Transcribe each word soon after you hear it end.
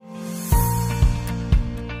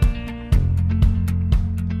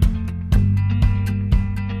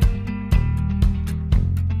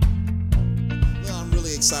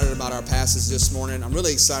excited about our passage this morning. I'm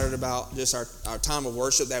really excited about just our time of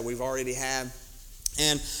worship that we've already had.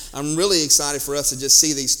 And I'm really excited for us to just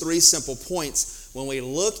see these three simple points when we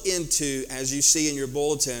look into, as you see in your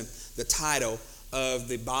bulletin, the title of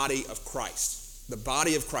the body of Christ. The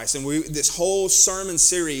body of Christ. And this whole sermon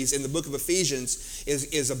series in the book of Ephesians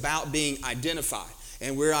is about being identified.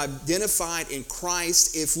 And we're identified in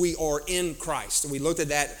Christ if we are in Christ. We looked at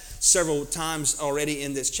that several times already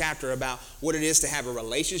in this chapter about what it is to have a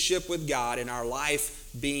relationship with God and our life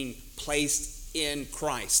being placed in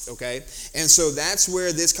Christ, okay? And so that's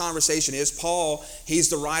where this conversation is. Paul, he's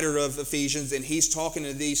the writer of Ephesians, and he's talking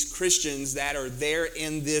to these Christians that are there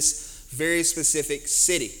in this very specific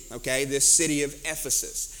city, okay? This city of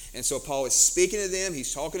Ephesus. And so Paul is speaking to them,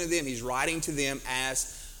 he's talking to them, he's writing to them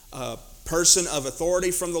as a person of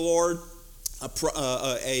authority from the Lord,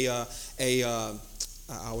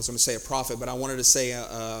 I was going to say a prophet, but I wanted to say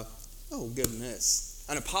an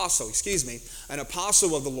apostle, an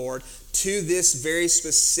apostle of the Lord to this very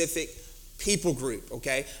specific people group,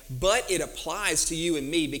 okay? But it applies to you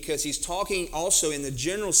and me because he's talking also in the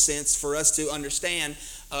general sense for us to understand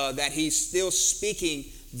that he's still speaking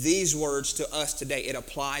these words to us today. It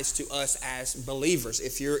applies to us as believers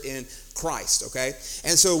if you're in Christ, okay?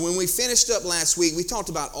 And so when we finished up last week, we talked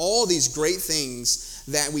about all these great things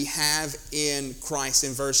that we have in Christ.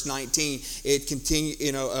 In verse 19,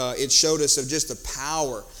 it showed us of just the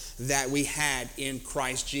power that we had in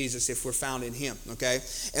Christ Jesus if we're found in him, okay?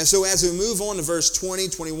 And so as we move on to verse 20,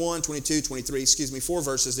 21, 22, 23, 4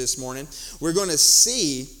 verses this morning, we're going to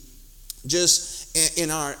see just in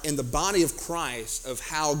the body of Christ of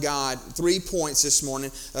how God, 3 points this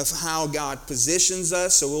morning of how God positions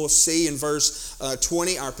us. So we'll see in verse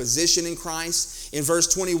 20 our position in Christ. In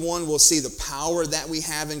verse 21 we'll see the power that we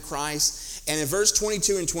have in Christ. And in verse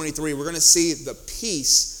 22 and 23 we're going to see the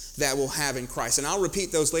peace that we'll have in Christ. And I'll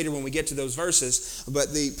repeat those later when we get to those verses.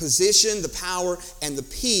 But the position, the power, and the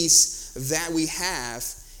peace that we have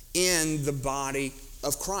in the body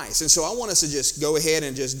of Christ. And so I want us to just go ahead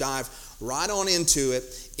and just dive right on into it.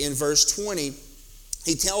 In verse 20,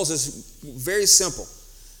 he tells us very simple,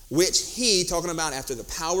 which he, talking about after the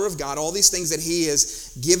power of God, all these things that he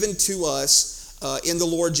has given to us in the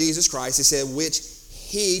Lord Jesus Christ, he said, which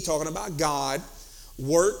he, talking about God,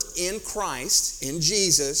 worked in Christ, in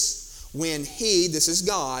Jesus, when he, this is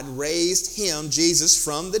God, raised him, Jesus,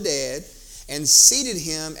 from the dead and seated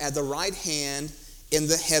him at the right hand in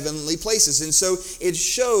the heavenly places. And so it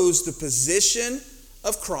shows the position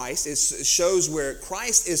of Christ. It shows where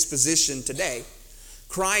Christ is positioned today.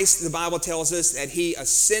 Christ, the Bible tells us that he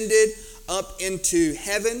ascended up into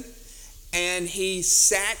heaven and he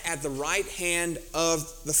sat at the right hand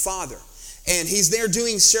of the Father. And he's there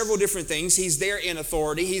doing several different things. He's there in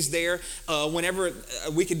authority. He's there whenever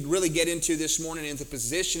we could really get into this morning into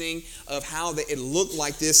positioning of how it looked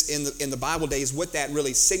like this in the Bible days, what that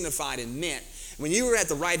really signified and meant. When you were at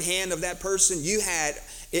the right hand of that person, you had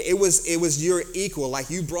it was your equal. Like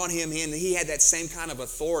you brought him in, and he had that same kind of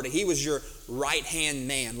authority. He was your right hand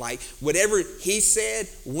man. Like whatever he said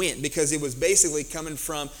went, because it was basically coming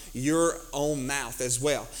from your own mouth as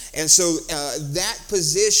well. And so that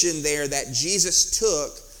position there that Jesus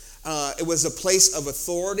took, it was a place of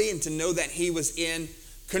authority and to know that he was in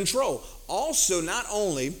control. Also, not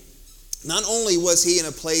only was he in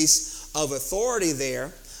a place of authority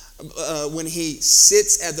there, when he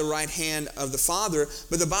sits at the right hand of the Father,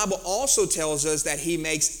 but the Bible also tells us that he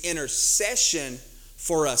makes intercession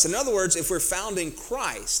for us. In other words, if we're found in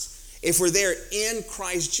Christ, if we're there in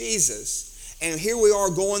Christ Jesus, and here we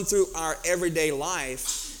are going through our everyday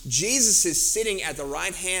life, Jesus is sitting at the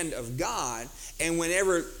right hand of God, and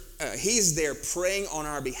whenever he's there praying on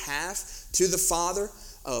our behalf to the Father,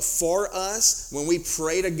 for us, when we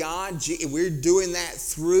pray to God, we're doing that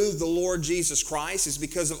through the Lord Jesus Christ. It's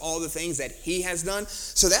because of all the things that he has done.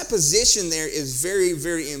 So that position there is very,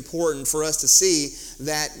 very important for us to see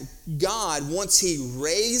that God, once he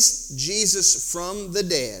raised Jesus from the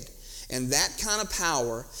dead, and that kind of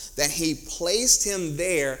power, that he placed him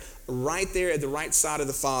there, right there at the right side of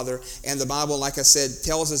the Father. And the Bible, like I said,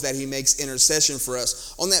 tells us that he makes intercession for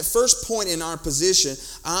us. On that first point in our position,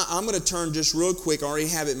 I'm going to turn just real quick. I already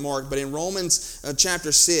have it marked. But in Romans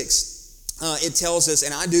chapter 6, it tells us,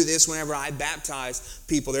 and I do this whenever I baptize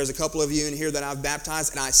people. There's a couple of you in here that I've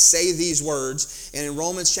baptized, and I say these words. And in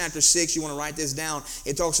Romans chapter 6, you want to write this down.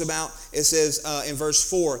 It says in verse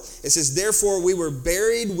 4, it says, therefore we were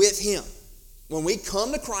buried with him. When we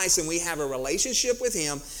come to Christ and we have a relationship with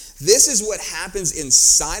him, This is what happens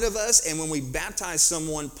inside of us, and when we baptize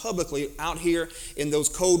someone publicly out here in those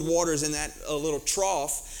cold waters in that little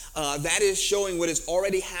trough, that is showing what has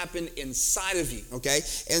already happened inside of you, okay?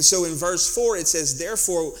 And so in verse 4 it says,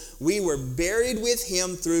 therefore we were buried with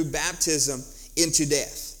him through baptism into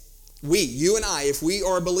death. You and I, if we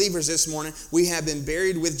are believers this morning, we have been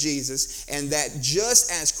buried with Jesus, and that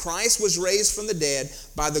just as Christ was raised from the dead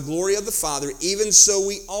by the glory of the Father, even so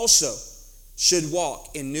we also should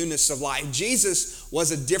walk in newness of life. Jesus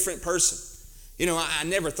was a different person. You know, I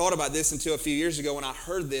never thought about this until a few years ago when I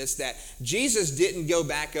heard this, that Jesus didn't go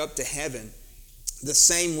back up to heaven the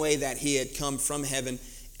same way that he had come from heaven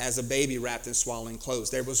as a baby wrapped in swaddling clothes.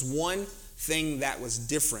 There was one thing that was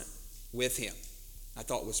different with him. I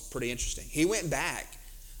thought was pretty interesting. He went back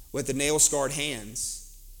with the nail-scarred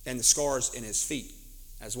hands and the scars in his feet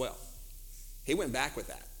as well. He went back with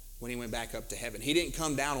that when he went back up to heaven. He didn't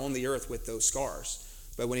come down on the earth with those scars,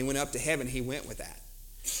 but when he went up to heaven, he went with that.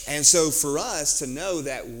 And so for us to know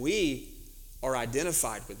that we are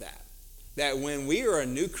identified with that when we are a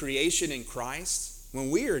new creation in Christ,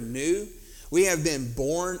 when we are new, we have been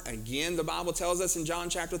born again, the Bible tells us in John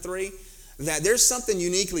chapter 3, that there's something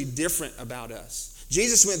uniquely different about us.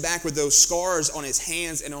 Jesus went back with those scars on his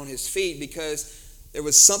hands and on his feet because there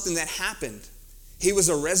was something that happened. He was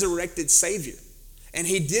a resurrected Savior. And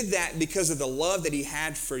he did that because of the love that he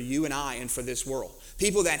had for you and I and for this world.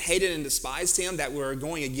 People that hated and despised him, that were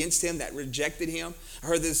going against him, that rejected him. I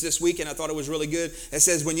heard this week and I thought it was really good. It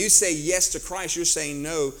says when you say yes to Christ, you're saying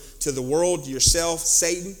no to the world, yourself,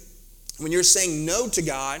 Satan. When you're saying no to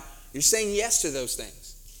God, you're saying yes to those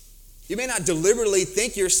things. You may not deliberately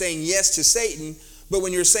think you're saying yes to Satan, but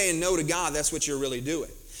when you're saying no to God, that's what you're really doing.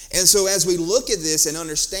 And so as we look at this and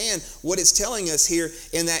understand what it's telling us here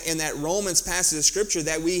in that Romans passage of Scripture,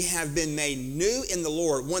 that we have been made new in the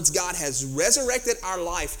Lord, once God has resurrected our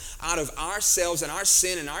life out of ourselves and our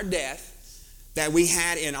sin and our death that we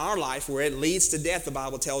had in our life, where it leads to death, the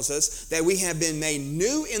Bible tells us, that we have been made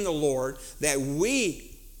new in the Lord, that we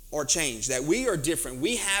are changed, that we are different.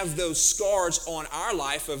 We have those scars on our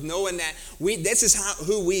life of knowing that this is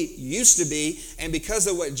who we used to be, and because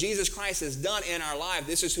of what Jesus Christ has done in our life,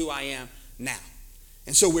 this is who I am now.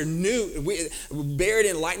 And so we're new, we're buried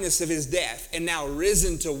in likeness of his death, and now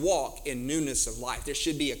risen to walk in newness of life. There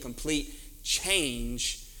should be a complete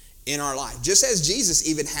change in our life. Just as Jesus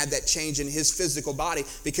even had that change in his physical body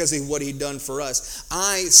because of what he'd done for us.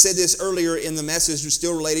 I said this earlier in the message,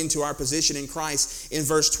 still relating to our position in Christ in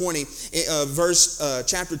verse 20.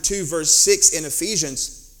 Chapter 2, verse 6 in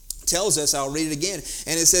Ephesians tells us, I'll read it again,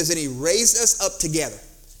 and it says, and he raised us up together,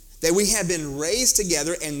 that we have been raised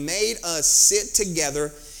together and made us sit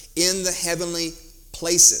together in the heavenly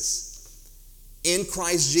places. In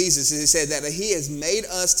Christ Jesus, he said that he has made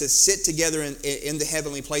us to sit together in the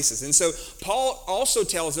heavenly places. And so Paul also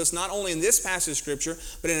tells us, not only in this passage of Scripture,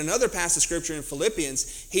 but in another passage of Scripture in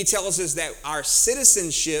Philippians, he tells us that our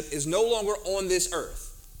citizenship is no longer on this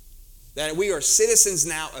earth, that we are citizens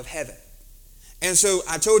now of heaven. And so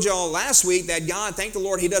I told y'all last week that God, thank the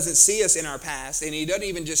Lord, he doesn't see us in our past, and he doesn't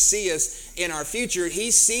even just see us in our future. He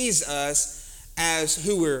sees us as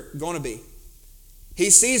who we're going to be. He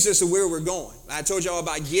sees us and where we're going. I told you all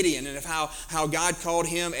about Gideon and of how God called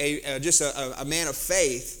him just a man of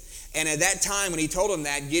faith. And at that time when he told him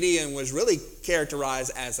that, Gideon was really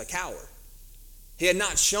characterized as a coward. He had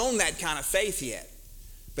not shown that kind of faith yet.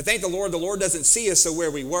 But thank the Lord doesn't see us so where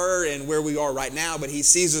we were and where we are right now, but he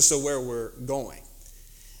sees us so where we're going.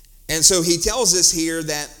 And so he tells us here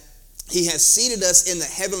that he has seated us in the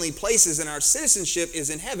heavenly places, and our citizenship is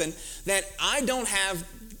in heaven, that I don't have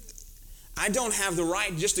the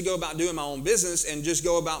right just to go about doing my own business and just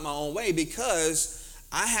go about my own way, because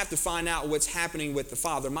I have to find out what's happening with the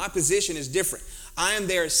Father. My position is different. I am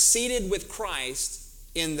there seated with Christ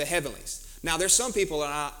in the heavenlies. Now, there's some people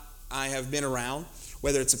that I have been around,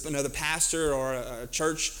 whether it's another pastor or a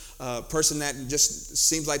church person that just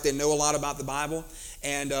seems like they know a lot about the Bible.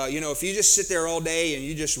 And, if you just sit there all day and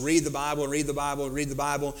you just read the Bible and read the Bible and read the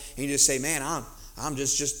Bible, and you just say, man, I'm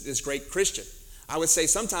just this great Christian. I would say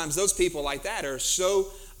sometimes those people like that are so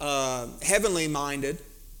heavenly minded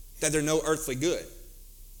that they're no earthly good.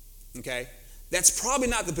 Okay? That's probably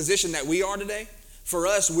not the position that we are today. For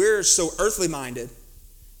us, we're so earthly minded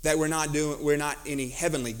that we're not any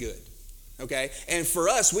heavenly good. Okay? And for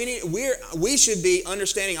us, we should be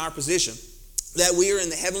understanding our position, that we are in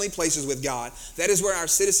the heavenly places with God. That is where our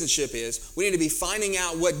citizenship is. We need to be finding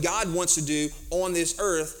out what God wants to do on this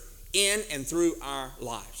earth in and through our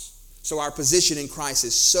lives. So our position in Christ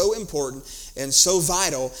is so important and so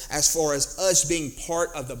vital as far as us being part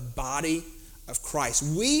of the body of Christ.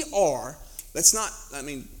 We are,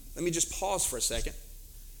 let me just pause for a second.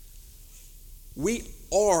 We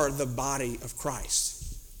are the body of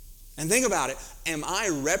Christ. And think about it. Am I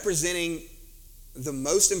representing the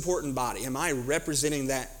most important body? Am I representing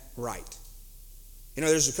that right? You know,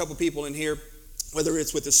 there's a couple people in here, whether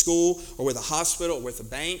it's with a school or with a hospital or with a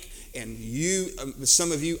bank, and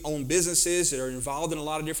some of you own businesses that are involved in a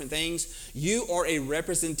lot of different things. You are a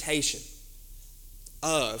representation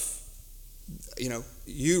of,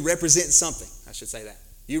 you represent something. I should say that.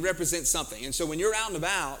 You represent something. And so when you're out and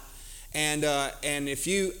about, and if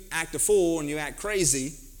you act a fool and you act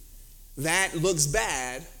crazy, that looks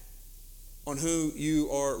bad on who you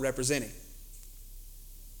are representing.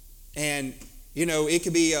 And it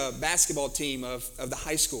could be a basketball team of the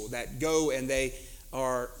high school that go and they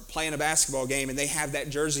are playing a basketball game and they have that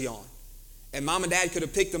jersey on. And mom and dad could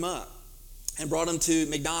have picked them up and brought them to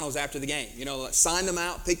McDonald's after the game. Signed them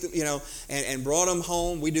out, picked them, and brought them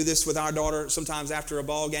home. We do this with our daughter sometimes after a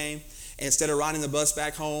ball game. And instead of riding the bus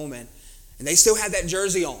back home, and they still had that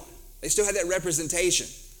jersey on. They still had that representation.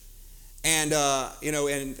 And,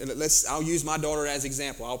 I'll use my daughter as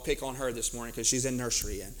example. I'll pick on her this morning because she's in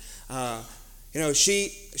nursery. And, she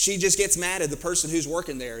just gets mad at the person who's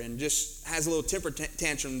working there and just has a little temper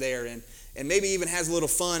tantrum there and maybe even has a little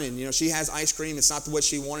fun. And, she has ice cream. It's not what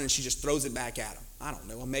she wanted, and she just throws it back at him. I don't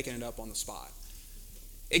know. I'm making it up on the spot.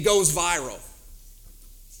 It goes viral.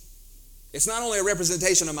 It's not only a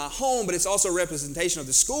representation of my home, but it's also a representation of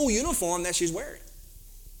the school uniform that she's wearing,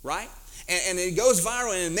 right? And it goes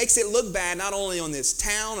viral, and it makes it look bad not only on this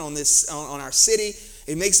town, on our city.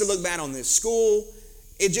 It makes it look bad on this school.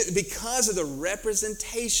 Because of the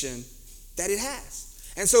representation that it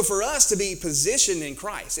has. And so for us to be positioned in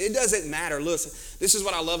Christ, it doesn't matter. Listen, this is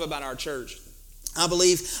what I love about our church. I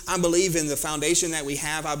believe in the foundation that we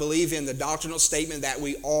have. I believe in the doctrinal statement that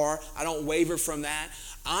we are. I don't waver from that.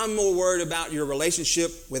 I'm more worried about your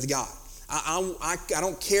relationship with God. I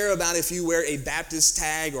don't care about if you wear a Baptist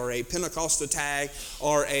tag or a Pentecostal tag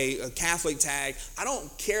or a Catholic tag. I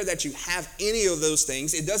don't care that you have any of those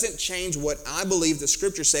things. It doesn't change what I believe the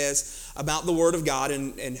Scripture says about the Word of God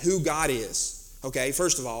and who God is, okay,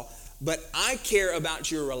 first of all. But I care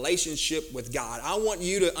about your relationship with God. I want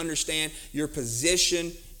you to understand your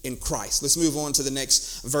position in Christ. Let's move on to the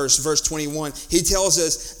next verse, verse 21. He tells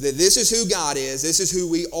us that this is who God is. This is who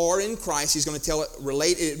we are in Christ. He's going to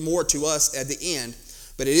relate it more to us at the end,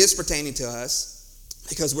 but it is pertaining to us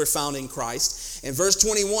because we're found in Christ. In verse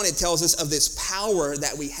 21, it tells us of this power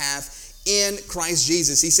that we have in Christ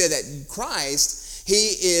Jesus. He said that Christ, he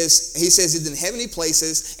says he's in heavenly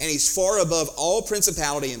places, and he's far above all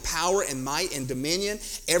principality and power and might and dominion,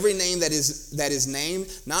 every name that is named,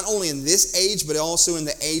 not only in this age, but also in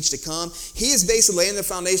the age to come. He is basically laying the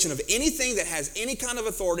foundation of anything that has any kind of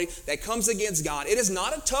authority that comes against God. It is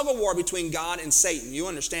not a tug of war between God and Satan. You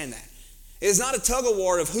understand that. It is not a tug of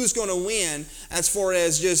war of who's going to win as far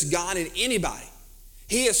as just God and anybody.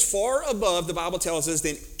 He is far above, the Bible tells us,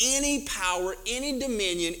 than any power, any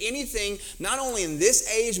dominion, anything, not only in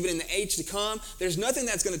this age, but in the age to come. There's nothing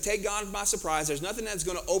that's going to take God by surprise. There's nothing that's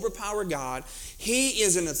going to overpower God. He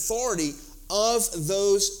is an authority of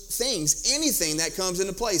those things, anything that comes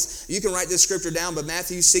into place. You can write this scripture down, but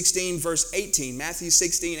Matthew 16, verse 18. Matthew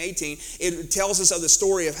 16, 18, it tells us of the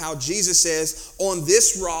story of how Jesus says, on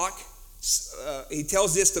this rock, he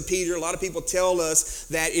tells this to Peter. A lot of people tell us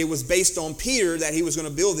that it was based on Peter that he was going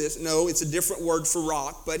to build this. No, it's a different word for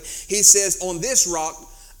rock. But he says, on this rock,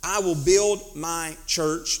 I will build my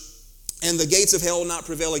church, and the gates of hell will not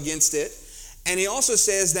prevail against it. And he also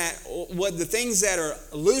says that what the things that are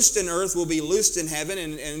loosed in earth will be loosed in heaven,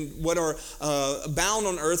 and what are bound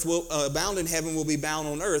on earth bound in heaven will be bound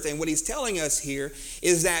on earth. And what he's telling us here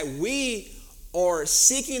is that we are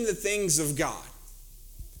seeking the things of God.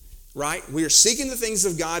 Right? We are seeking the things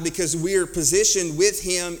of God because we are positioned with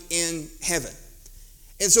Him in heaven.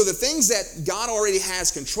 And so the things that God already has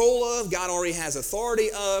control of, God already has authority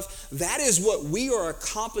of, that is what we are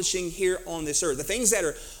accomplishing here on this earth. The things that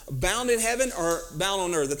are bound in heaven are bound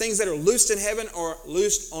on earth. The things that are loosed in heaven are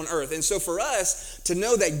loosed on earth. And so for us to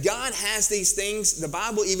know that God has these things, the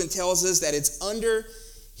Bible even tells us that it's under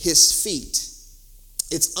His feet.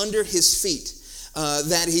 It's under His feet.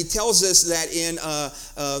 That he tells us that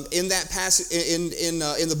in that passage in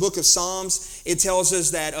the book of Psalms, it tells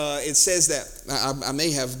us that it says that I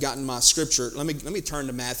may have gotten my scripture. Let me turn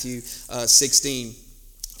to Matthew 16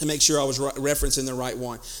 to make sure I was referencing the right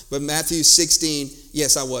one. But Matthew 16,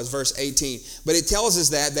 yes, I was, verse 18. But it tells us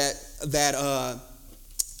that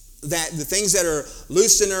that the things that are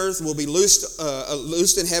loosed in earth will be loosed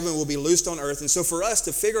in heaven will be loosed on earth. And so for us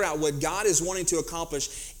to figure out what God is wanting to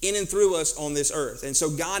accomplish in and through us on this earth. And so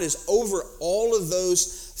God is over all of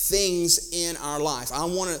those things in our life.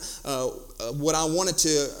 What I wanted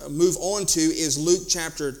to move on to is Luke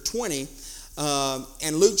chapter 20.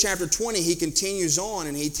 And Luke chapter 20, he continues on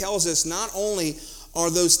and he tells us not only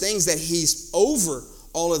are those things that he's over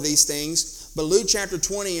all of these things, but Luke chapter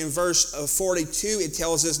 20 in verse 42, it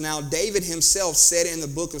tells us, now David himself said in the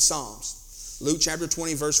book of Psalms, Luke chapter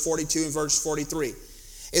 20, verse 42 and verse 43,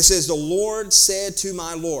 it says, the Lord said to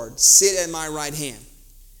my Lord, sit at my right hand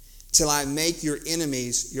till I make your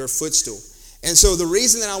enemies your footstool. And so the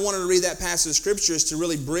reason that I wanted to read that passage of scripture is to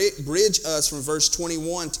really bridge us from verse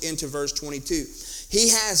 21 into verse 22. He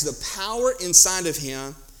has the power inside of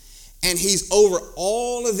him, and he's over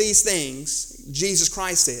all of these things, Jesus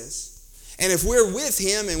Christ is. And if we're with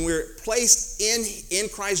him and we're placed in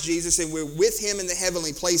Christ Jesus and we're with him in the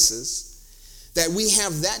heavenly places, that we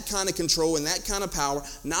have that kind of control and that kind of power,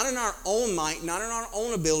 not in our own might, not in our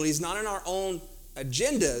own abilities, not in our own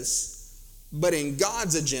agendas, but in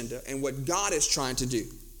God's agenda and what God is trying to do.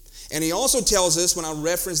 And he also tells us, when I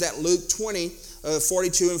reference that Luke 20,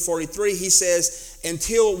 42 and 43, he says,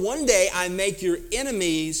 until one day I make your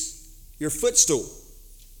enemies your footstool.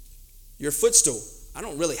 Your footstool. I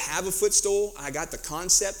don't really have a footstool. I got the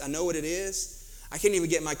concept. I know what it is. I can't even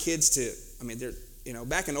get my kids to,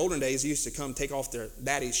 back in olden days, they used to come take off their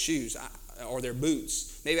daddy's shoes or their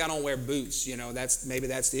boots. Maybe I don't wear boots, maybe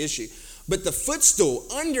that's the issue. But the footstool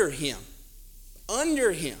under him,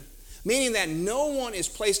 meaning that no one is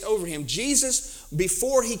placed over him. Jesus,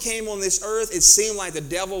 before he came on this earth, it seemed like the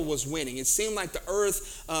devil was winning. It seemed like the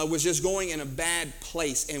earth was just going in a bad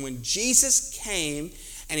place. And when Jesus came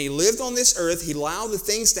and he lived on this earth, he allowed the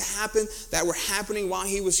things to happen that were happening while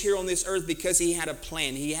he was here on this earth because he had a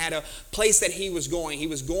plan. He had a place that he was going. He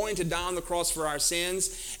was going to die on the cross for our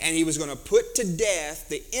sins, and he was going to put to death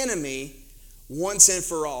the enemy once and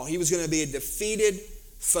for all. He was going to be a defeated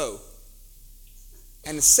foe.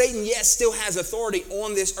 And Satan, yes, still has authority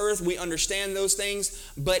on this earth. We understand those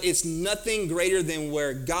things, but it's nothing greater than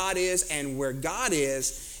where God is, and where God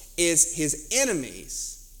is his enemies.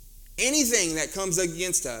 Anything that comes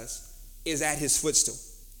against us is at his footstool.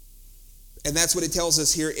 And that's what it tells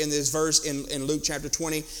us here in this verse in Luke chapter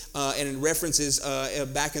 20, and it references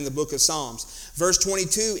back in the book of Psalms. Verse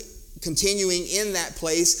 22, continuing in that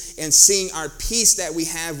place and seeing our peace that we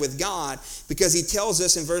have with God, because he tells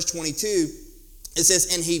us in verse 22, it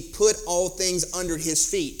says, and he put all things under his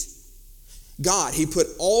feet. God, he put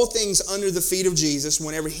all things under the feet of Jesus.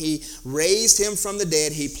 Whenever he raised him from the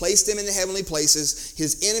dead, he placed him in the heavenly places.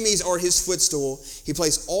 His enemies are his footstool. He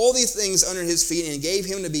placed all these things under his feet and gave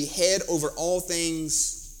him to be head over all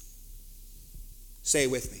things. Say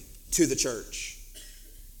it with me. To the church.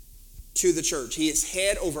 To the church. He is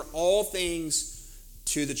head over all things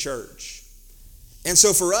to the church. And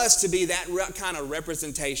so for us to be that kind of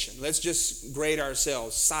representation, let's just grade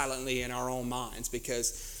ourselves silently in our own minds,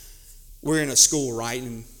 because we're in a school, right?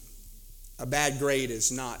 And a bad grade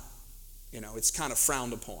is not, it's kind of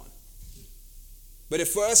frowned upon. But if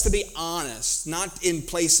for us to be honest, not in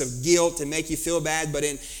place of guilt and make you feel bad, but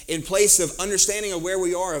in place of understanding of where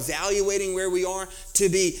we are, evaluating where we are, to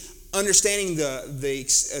be understanding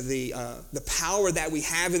the power that we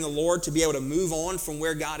have in the Lord to be able to move on from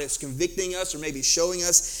where God is convicting us or maybe showing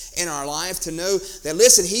us in our life, to know that,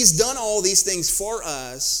 listen, he's done all these things for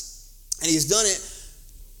us, and he's done it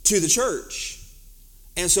to the church.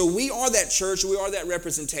 And so we are that church. We are that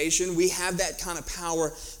representation. We have that kind of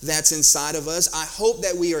power that's inside of us. I hope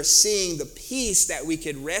that we are seeing the peace that we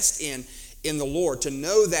could rest in the Lord, to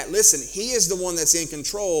know that, listen, he is the one that's in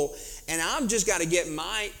control, and I've just got to get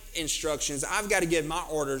my instructions. I've got to get my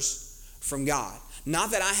orders from God.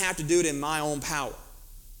 Not that I have to do it in my own power.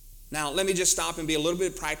 Now, let me just stop and be a little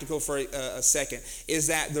bit practical for a second. Is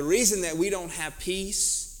that the reason that we don't have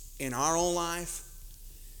peace in our own life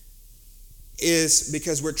is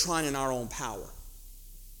because we're trying in our own power.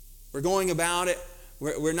 We're going about it.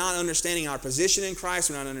 We're not understanding our position in Christ.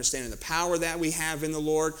 We're not understanding the power that we have in the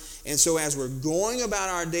Lord. And so as we're going about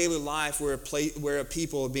our daily life, we're a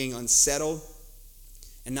people of being unsettled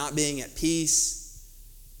and not being at peace.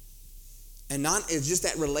 And it's just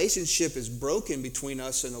that relationship is broken between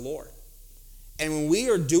us and the Lord. And when we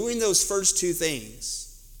are doing those first two things,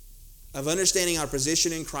 of understanding our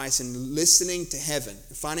position in Christ and listening to heaven,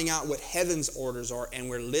 finding out what heaven's orders are, and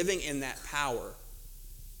we're living in that power,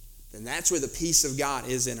 then that's where the peace of God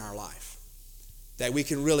is in our life. That we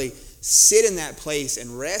can really sit in that place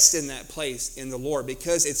and rest in that place in the Lord,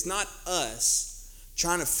 because it's not us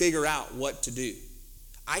trying to figure out what to do.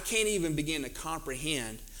 I can't even begin to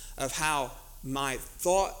comprehend of how my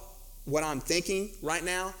thought, what I'm thinking right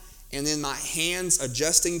now, and then my hands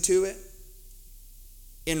adjusting to it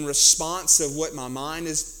in response of what my mind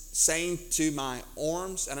is saying to my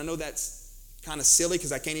arms. And I know that's kind of silly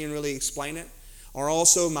because I can't even really explain it. Or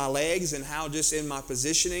also my legs and how just in my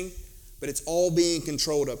positioning, but it's all being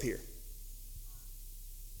controlled up here.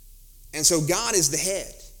 And so God is the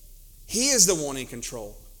head. He is the one in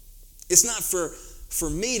control. It's not for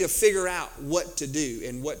me to figure out what to do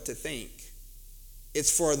and what to think.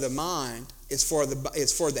 It's for the mind, it's for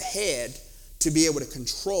the head to be able to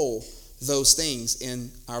control those things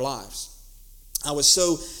in our lives. I was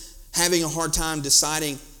so having a hard time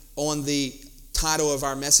deciding on the title of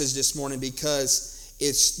our message this morning because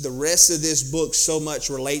it's the rest of this book so much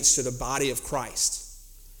relates to the body of Christ.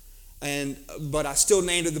 But I still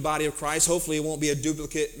named it the body of Christ. Hopefully it won't be a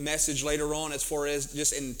duplicate message later on as far as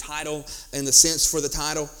just in title, in the sense for the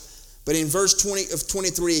title. But in verse 20 of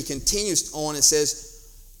 23, it continues on. It says,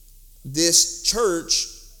 this church,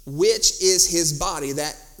 which is his body.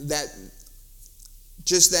 That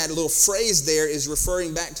just that little phrase there is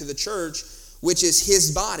referring back to the church, which is his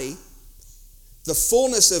body, the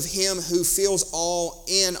fullness of him who fills all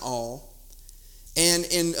in all. And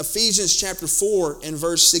in Ephesians chapter 4 and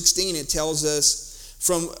verse 16, it tells us,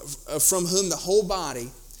 from whom the whole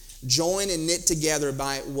body, joined and knit together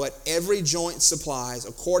by what every joint supplies,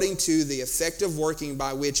 according to the effective working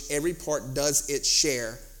by which every part does its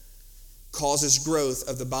share, causes growth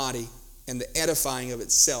of the body and the edifying of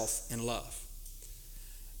itself in love.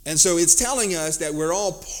 And so it's telling us that we're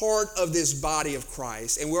all part of this body of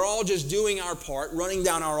Christ, and we're all just doing our part, running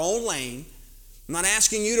down our own lane. I'm not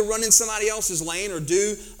asking you to run in somebody else's lane or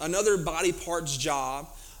do another body part's job,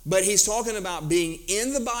 but he's talking about being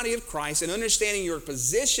in the body of Christ and understanding your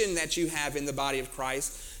position that you have in the body of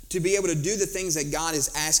Christ to be able to do the things that God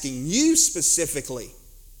is asking you specifically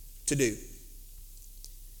to do.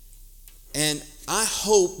 And I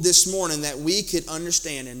hope this morning that we could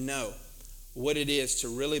understand and know what it is to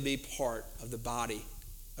really be part of the body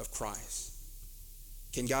of Christ.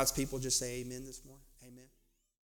 Can God's people just say amen this morning?